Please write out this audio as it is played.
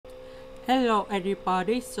Hello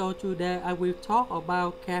everybody, so today I will talk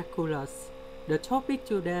about calculus. The topic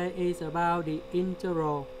today is about the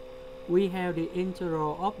integral. We have the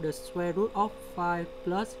integral of the square root of 5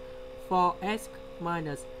 plus 4x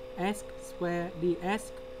minus x squared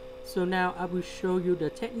dx. So now I will show you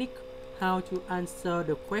the technique how to answer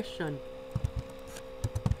the question.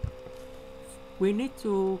 We need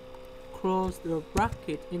to close the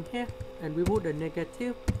bracket in here and we put the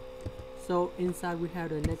negative. So inside we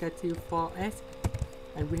have the negative 4x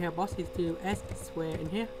and we have positive x squared in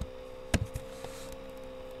here.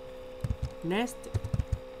 Next,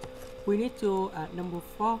 we need to add number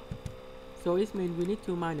 4. So it means we need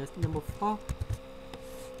to minus number 4.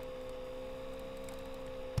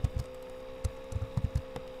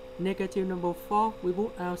 Negative number 4 we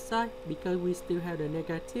put outside because we still have the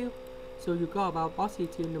negative. So you got about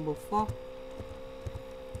positive number 4.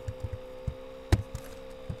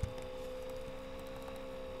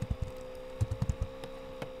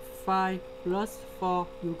 Five plus 4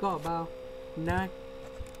 you got about 9.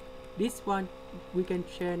 This one we can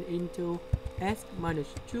change into x minus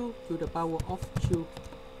 2 to the power of 2.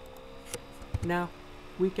 Now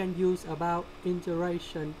we can use about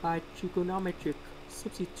integration by trigonometric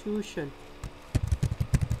substitution.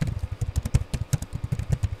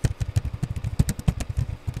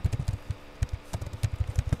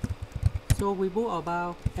 So we put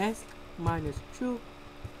about x minus 2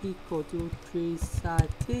 equal to 3 sine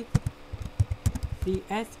t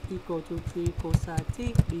dx equal to 3 cosine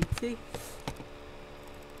t dt.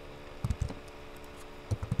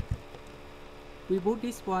 We put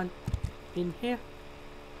this one in here.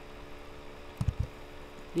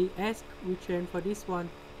 Dx we change for this one.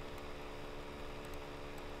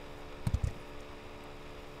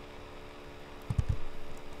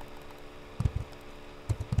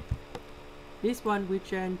 This one we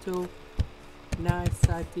change to 9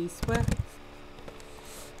 sine t squared.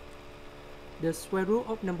 The square root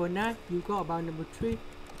of number 9 you got about number 3.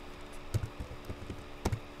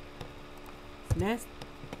 Next,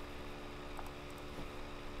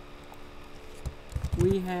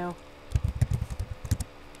 we have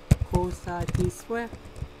cosine t squared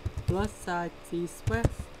plus sine t squared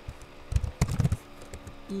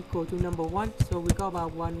equal to number 1. So we got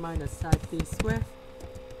about 1 minus sine t squared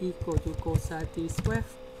equal to cosine t squared.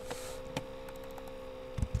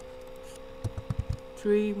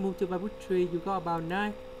 3 multiplied with 3 you got about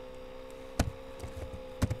 9.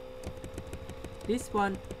 This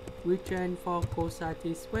one we change for cosine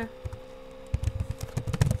t squared.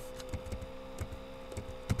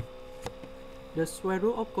 The square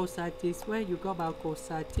root of cosine t squared you got about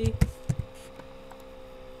cosine t.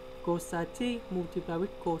 Cosine t multiplied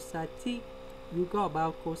with cosine t you got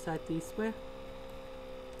about cosine t squared.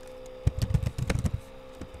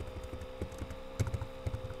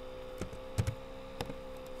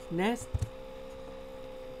 Next,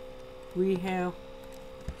 we have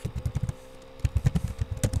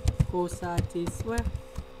cosine t squared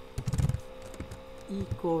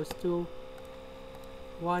equals to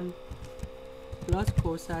 1 plus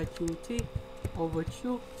cosine 2t over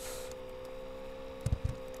 2.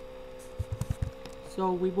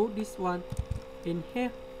 So we put this one in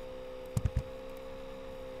here.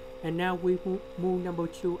 And now we move number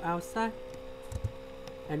 2 outside.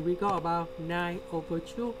 And we got about 9 over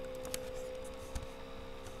 2.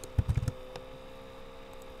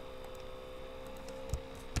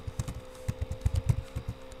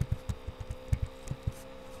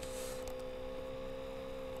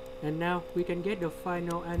 And now we can get the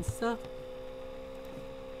final answer.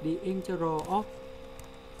 The integral of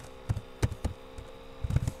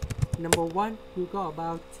number 1 you got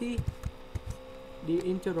about t. The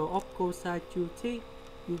integral of cosine 2t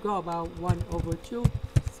you got about 1 over 2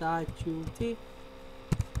 sine 2t.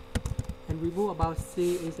 And we put about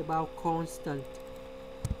c is about constant.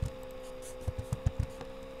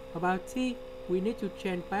 About t we need to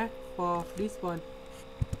change back for this one.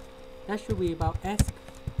 That should be about s.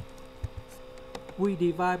 We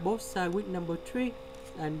divide both sides with number 3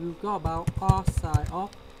 and you got about r sine of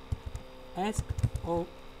s or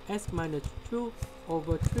s minus 2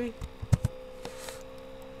 over 3.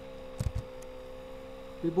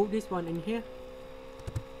 We put this one in here.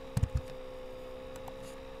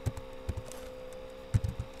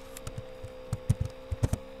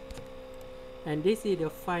 And this is the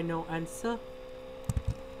final answer.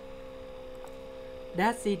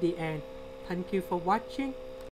 That's it, the end. Thank you for watching.